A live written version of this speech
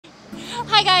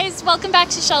Hi guys, welcome back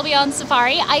to Shelby on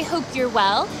Safari. I hope you're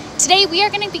well. Today we are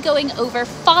going to be going over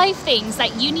 5 things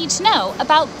that you need to know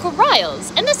about gharials.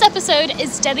 And this episode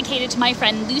is dedicated to my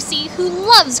friend Lucy, who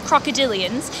loves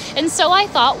crocodilians, and so I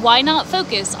thought, why not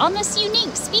focus on this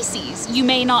unique species you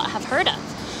may not have heard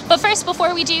of. But first,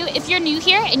 before we do, if you're new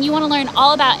here and you want to learn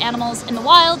all about animals in the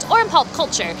wild or in pulp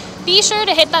culture, be sure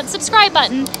to hit that subscribe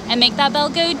button and make that bell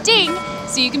go ding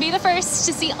so you can be the first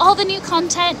to see all the new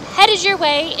content headed your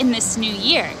way in this new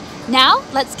year. Now,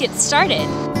 let's get started.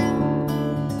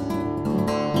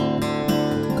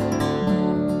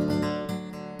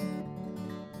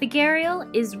 The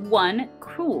gharial is one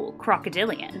cool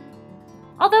crocodilian.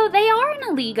 Although they are in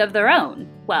a league of their own,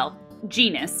 well,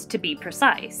 genus to be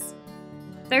precise.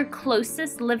 Their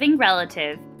closest living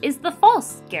relative is the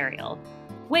false gharial,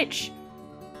 which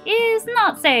is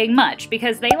not saying much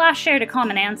because they last shared a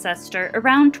common ancestor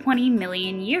around 20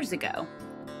 million years ago.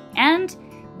 And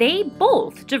they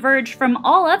both diverged from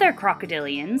all other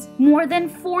crocodilians more than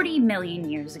 40 million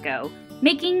years ago,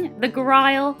 making the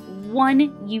gharial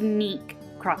one unique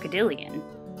crocodilian.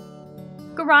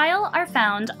 Gharial are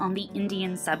found on the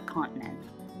Indian subcontinent,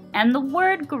 and the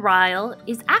word gharial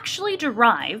is actually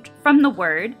derived from the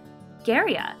word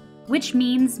gharia, which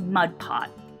means mud pot.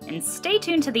 And stay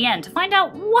tuned to the end to find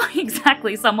out why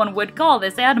exactly someone would call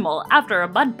this animal after a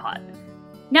mud pot.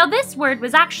 Now, this word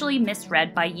was actually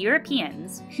misread by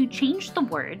Europeans who changed the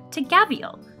word to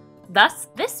gavial. Thus,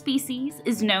 this species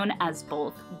is known as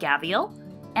both gavial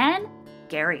and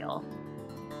gharial.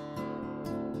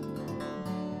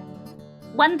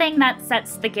 One thing that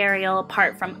sets the gharial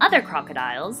apart from other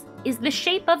crocodiles is the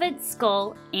shape of its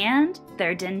skull and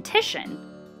their dentition,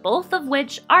 both of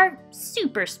which are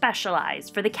super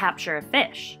specialized for the capture of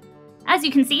fish. As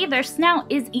you can see, their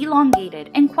snout is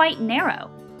elongated and quite narrow,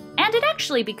 and it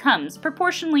actually becomes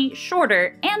proportionally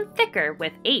shorter and thicker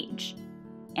with age.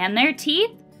 And their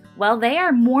teeth? Well, they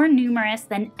are more numerous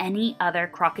than any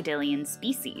other crocodilian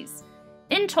species.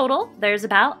 In total, there's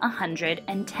about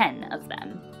 110 of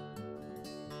them.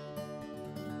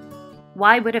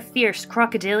 Why would a fierce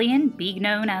crocodilian be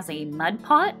known as a mud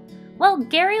pot? Well,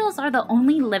 gharials are the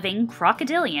only living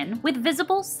crocodilian with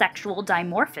visible sexual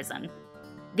dimorphism.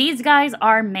 These guys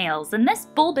are males, and this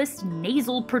bulbous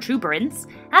nasal protuberance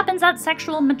happens at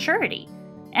sexual maturity.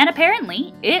 And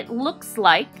apparently, it looks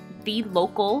like the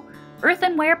local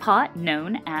earthenware pot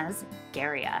known as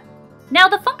gharia. Now,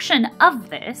 the function of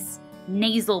this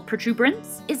nasal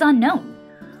protuberance is unknown,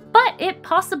 but it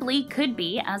possibly could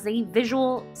be as a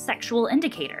visual sexual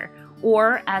indicator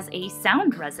or as a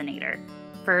sound resonator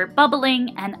for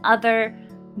bubbling and other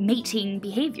mating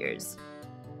behaviors.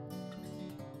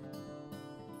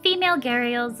 Female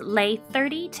gharials lay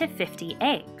 30 to 50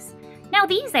 eggs. Now,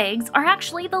 these eggs are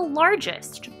actually the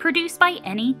largest produced by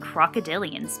any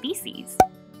crocodilian species.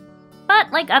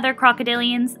 But like other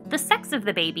crocodilians, the sex of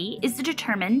the baby is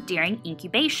determined during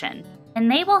incubation, and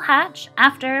they will hatch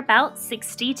after about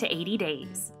 60 to 80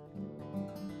 days.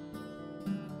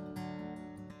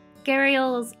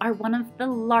 Gharials are one of the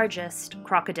largest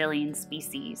crocodilian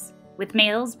species, with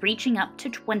males reaching up to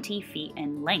 20 feet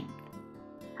in length.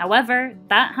 However,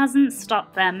 that hasn't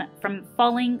stopped them from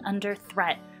falling under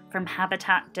threat from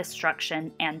habitat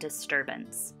destruction and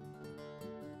disturbance.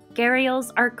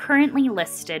 Gharials are currently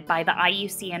listed by the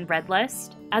IUCN Red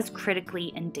List as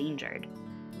critically endangered.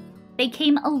 They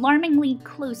came alarmingly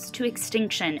close to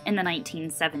extinction in the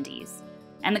 1970s,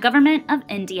 and the government of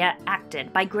India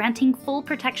acted by granting full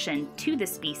protection to the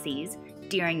species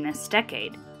during this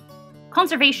decade.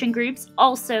 Conservation groups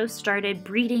also started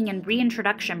breeding and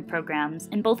reintroduction programs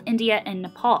in both India and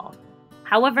Nepal.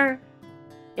 However,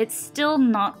 it's still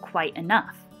not quite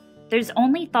enough. There's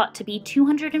only thought to be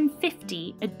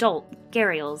 250 adult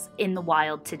gharials in the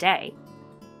wild today.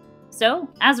 So,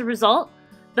 as a result,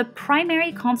 the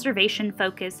primary conservation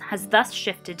focus has thus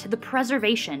shifted to the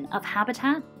preservation of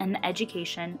habitat and the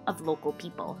education of local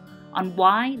people on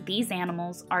why these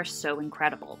animals are so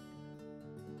incredible.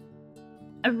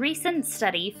 A recent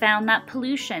study found that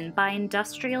pollution by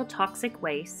industrial toxic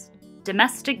waste,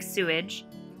 domestic sewage,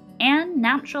 and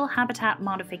natural habitat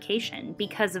modification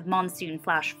because of monsoon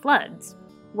flash floods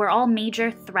were all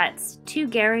major threats to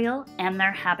gharial and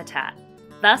their habitat.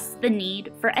 Thus, the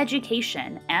need for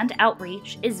education and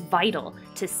outreach is vital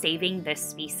to saving this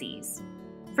species.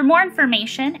 For more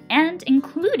information, and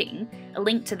including a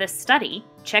link to this study,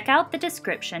 check out the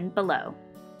description below.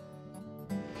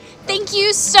 Thank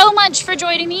you so much for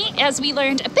joining me as we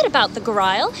learned a bit about the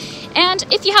gharial. And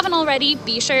if you haven't already,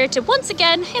 be sure to once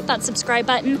again hit that subscribe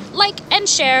button, like and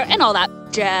share, and all that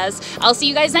jazz. I'll see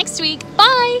you guys next week.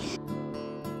 Bye!